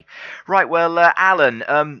Right, well, Alan,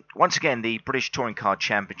 once again, the British Touring Car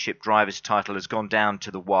Championship Drivers' title has gone down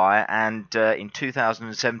to the wire, and in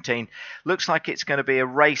 2017, looks like it's going to be a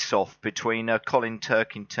race-off between Colin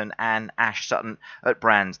Turkington and Ash Sutton at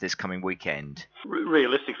Brands this coming weekend.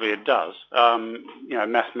 Realistically, it does.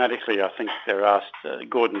 Mathematically, I think they're asked,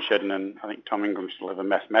 Gordon Shedden and I think Tom Ingram still have a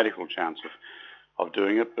mathematical chance of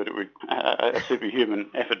doing it, but it would a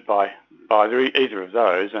superhuman effort by either of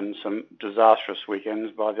those, and some disastrous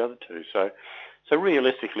weekends by the other two. So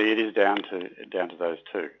realistically, it is down to those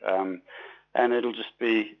two, and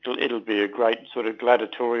it'll be a great sort of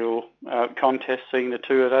gladiatorial contest, seeing the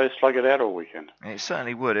two of those slug it out all weekend. It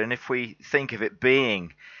certainly would, and if we think of it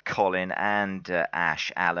being Colin and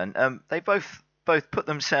Ash, Alan, they both put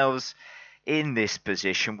themselves in this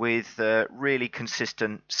position with really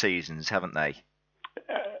consistent seasons, haven't they?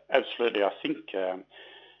 Absolutely. I think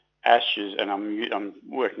Ash is, and I'm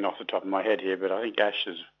working off the top of my head here, but I think Ash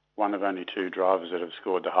is one of only two drivers that have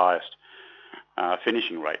scored the highest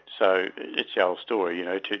finishing rate. So it's the old story,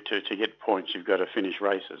 to get points you've got to finish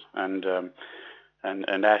races, and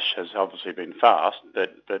Ash has obviously been fast,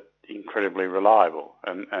 but incredibly reliable,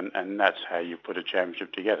 and that's how you put a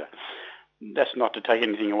championship together. That's not to take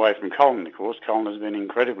anything away from Colin, of course. Colin has been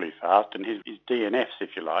incredibly fast, and his DNFs,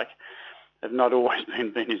 if you like, have not always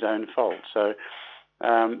been his own fault. So,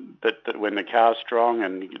 but when the car's strong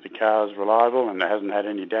and the car's reliable and it hasn't had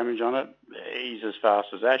any damage on it, he's as fast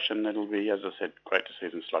as Ash, and it'll be, as I said, great to see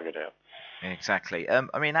them slug it out. Exactly.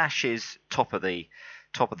 Ash is top of the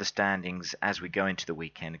standings as we go into the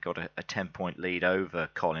weekend. Got a 10-point lead over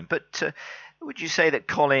Colin. But would you say that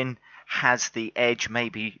Colin has the edge,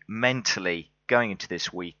 maybe mentally, going into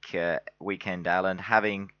this weekend, Alan,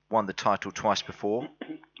 having won the title twice before?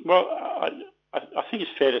 Well, I think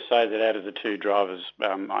it's fair to say that out of the two drivers,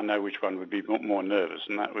 I know which one would be more nervous,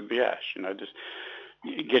 and that would be Ash. Just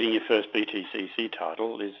getting your first BTCC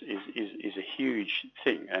title is a huge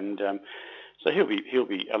thing, and so he'll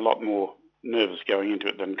be a lot more nervous going into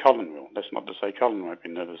it than Colin will. That's not to say Colin won't be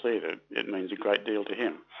nervous either. It means a great deal to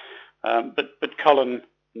him. But Colin,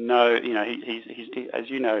 no, he's as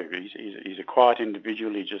you know, he's a quiet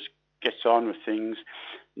individual. He just gets on with things.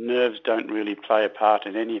 Nerves don't really play a part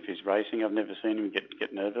in any of his racing. I've never seen him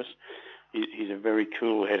get nervous. He's a very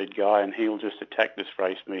cool-headed guy, and he'll just attack this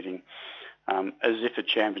race meeting as if a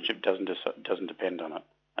championship doesn't depend on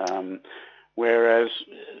it. Whereas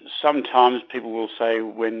sometimes people will say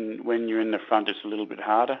when you're in the front, it's a little bit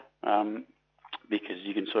harder because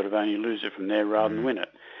you can sort of only lose it from there rather than win it.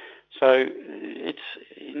 So it's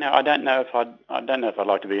I don't know if I'd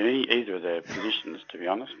like to be in either of their positions, to be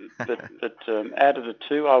honest. But out of the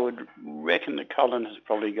two, I would reckon that Colin has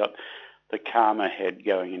probably got the calmer head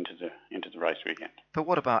going into the race weekend. But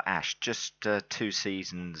what about Ash? Just 2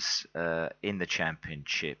 seasons in the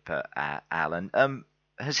championship, Alan.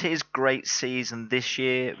 Has his great season this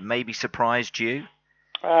year maybe surprised you?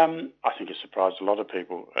 I think it surprised a lot of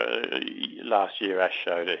people. Last year, Ash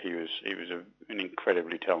showed that he was an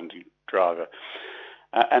incredibly talented driver,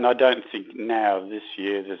 and I don't think now this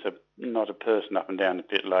year there's not a person up and down the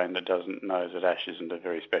pit lane that doesn't know that Ash isn't a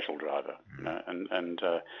very special driver, and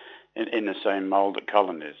in the same mould that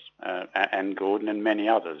Colin is, and Gordon and many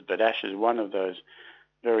others. But Ash is one of those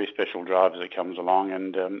very special drivers that comes along,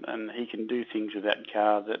 and he can do things with that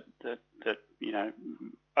car that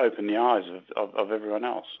open the eyes of everyone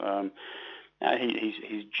else.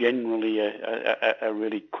 He's generally a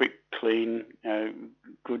really quick, clean,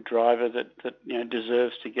 good driver that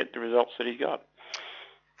deserves to get the results that he's got.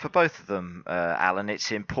 For both of them, Alan,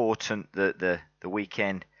 it's important that the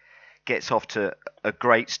weekend gets off to a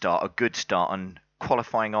great start, a good start, and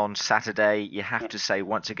qualifying on Saturday, you have to say,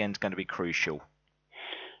 once again, is going to be crucial.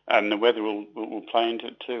 And the weather will play into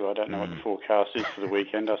it too. I don't know what the forecast is for the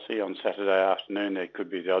weekend. I see on Saturday afternoon there could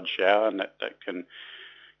be the odd shower, and that can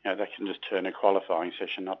just turn a qualifying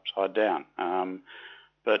session upside down.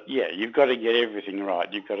 But yeah, you've got to get everything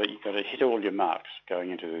right. You've got to hit all your marks going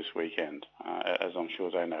into this weekend, as I'm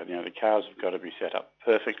sure they know. The cars have got to be set up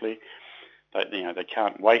perfectly. They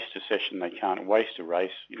can't waste a session. They can't waste a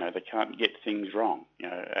race. They can't get things wrong.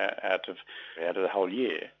 Out of the whole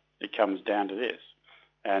year, it comes down to this.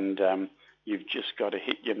 And you've just got to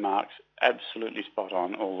hit your marks absolutely spot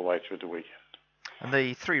on all the way through the weekend. And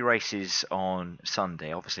the 3 races on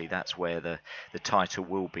Sunday, obviously that's where the title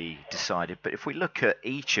will be decided. But if we look at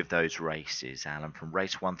each of those races, Alan, from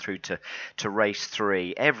race 1 through to race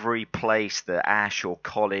 3, every place that Ash or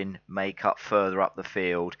Colin make up further up the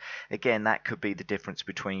field, again, that could be the difference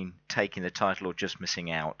between taking the title or just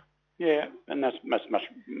missing out. Yeah, and that's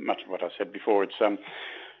much of what I said before. It's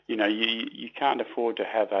you can't afford to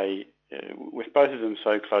have a with both of them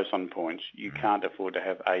so close on points, you can't afford to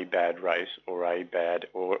have a bad race or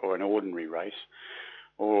or an ordinary race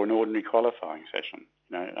or an ordinary qualifying session.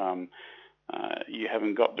 You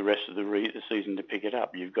haven't got the rest of the season to pick it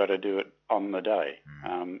up. You've got to do it on the day.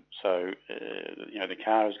 The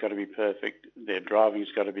car has got to be perfect. Their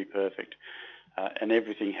driving's got to be perfect, and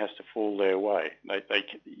everything has to fall their way.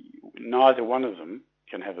 Neither one of them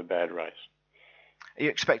can have a bad race. Are you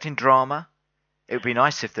expecting drama? It would be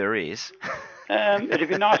nice if there is. It'd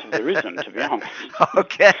be nice if there isn't, to be honest.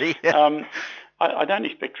 Okay. Yeah. I don't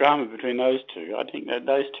expect drama between those two. I think that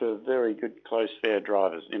those two are very good, close, fair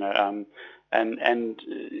drivers. The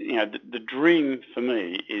dream for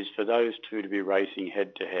me is for those two to be racing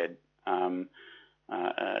head to head,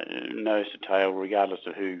 nose to tail, regardless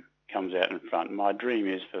of who comes out in front. My dream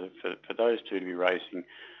is for those two to be racing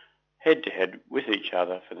head to head with each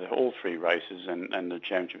other for all three races, and the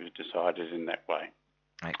championship is decided in that way.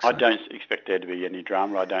 Excellent. I don't expect there to be any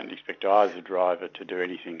drama. I don't expect either driver to do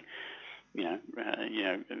anything,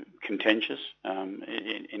 contentious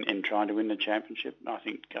in trying to win the championship. I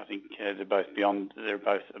think they're both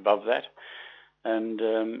above that, and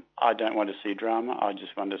I don't want to see drama. I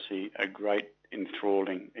just want to see a great,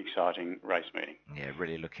 enthralling, exciting race meeting. Yeah,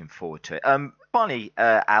 really looking forward to it. Finally,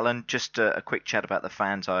 Alan, just a quick chat about the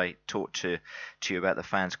fans. I talk to you about the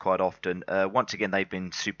fans quite often. Once again, they've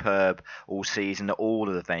been superb all season at all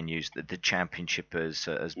of the venues that the championship has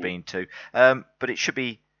been to. But it should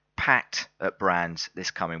be packed at Brands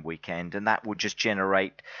this coming weekend, and that will just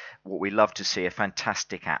generate what we love to see, a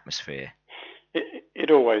fantastic atmosphere.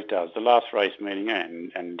 It always does. The last race meeting,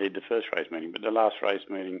 and indeed the first race meeting, but the last race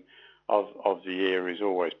meeting of the year is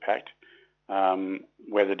always packed.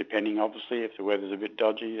 Weather depending, obviously. If the weather's a bit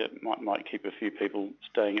dodgy, that might keep a few people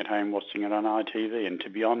staying at home watching it on ITV. And to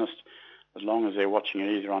be honest, as long as they're watching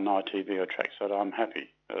it either on ITV or trackside, I'm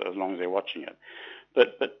happy, as long as they're watching it.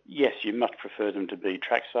 But yes, you much prefer them to be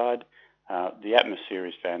trackside. The atmosphere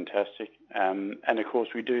is fantastic. And of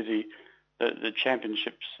course, we do the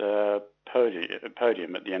championships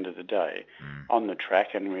podium at the end of the day on the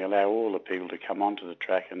track, and we allow all the people to come onto the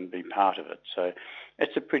track and be part of it. So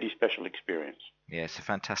it's a pretty special experience. Yeah, it's a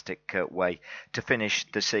fantastic way to finish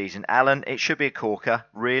the season. Alan, it should be a corker.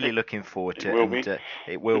 Really looking forward to it. It will be.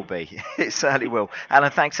 It will be. It certainly will.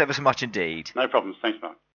 Alan, thanks ever so much indeed. No problems. Thanks,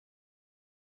 Mark.